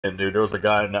And dude, there was a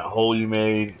guy in that hole you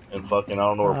made, and fucking, I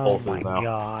don't know where Pulse is now. Oh my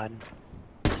god.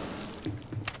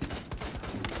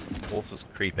 Pulse is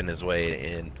creeping his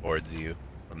way in towards you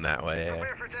from that way.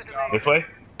 This way?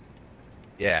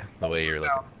 Yeah, the way you're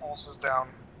looking. Pulse is down.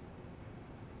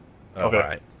 Oh, Okay.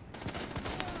 right.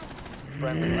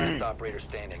 Friendly last operator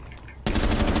standing.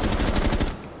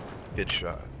 Good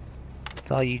shot. It's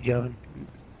all you, Joe.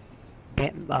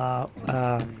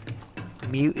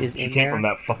 Mute is She in came there. from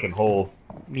that fucking hole.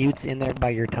 Mute's in there by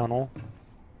your tunnel,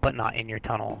 but not in your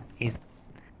tunnel. He's,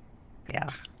 yeah.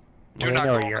 You're We not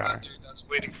know going where you for are. that, dude. That's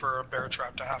waiting for a bear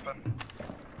trap to happen.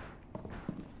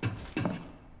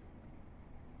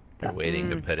 They're waiting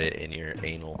to put it in your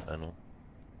anal tunnel.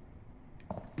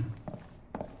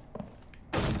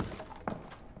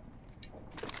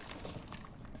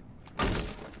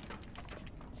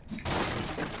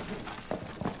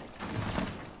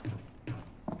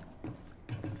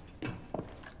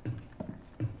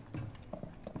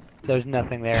 There's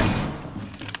nothing there.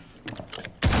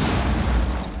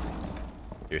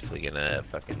 Seriously gonna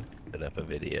fucking put up a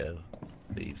video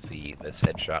so you see this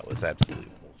headshot was absolute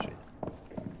bullshit.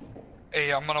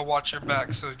 Hey, I'm gonna watch your back,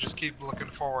 so just keep looking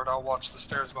forward. I'll watch the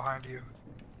stairs behind you.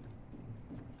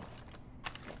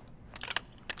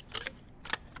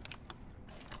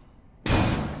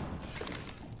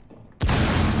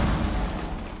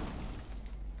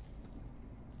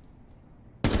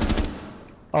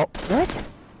 Oh, what?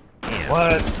 Damn.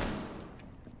 What?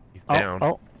 He's Oh, down.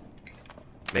 oh.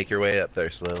 Make your way up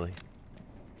there slowly.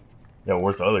 Yeah,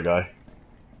 where's the other guy?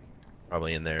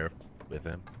 Probably in there with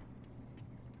him.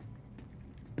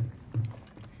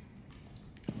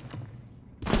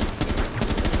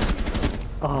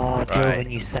 Oh, Right.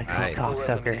 Joven, you sexy Right.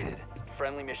 cocksucker. Eliminated.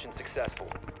 Friendly mission successful.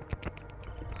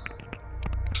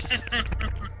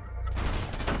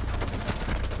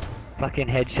 Fucking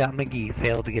headshot McGee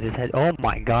failed to get his head. Oh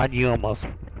my god, you almost.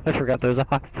 I forgot there was a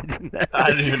hostage in there. I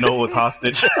didn't even know it was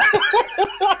hostage.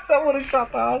 I would have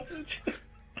shot the hostage.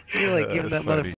 You like giving that That's funny. motherfucker.